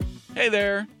Hey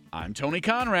there, I'm Tony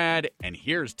Conrad, and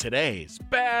here's today's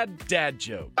bad dad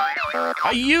joke.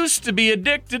 I used to be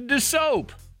addicted to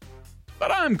soap,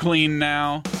 but I'm clean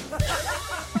now.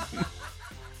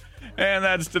 And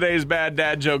that's today's bad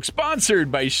dad joke,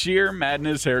 sponsored by Sheer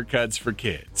Madness Haircuts for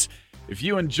Kids. If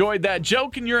you enjoyed that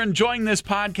joke and you're enjoying this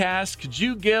podcast, could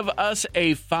you give us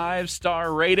a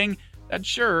 5-star rating? That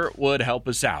sure would help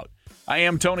us out. I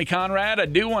am Tony Conrad. I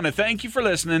do want to thank you for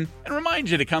listening and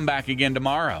remind you to come back again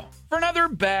tomorrow for another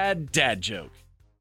bad dad joke.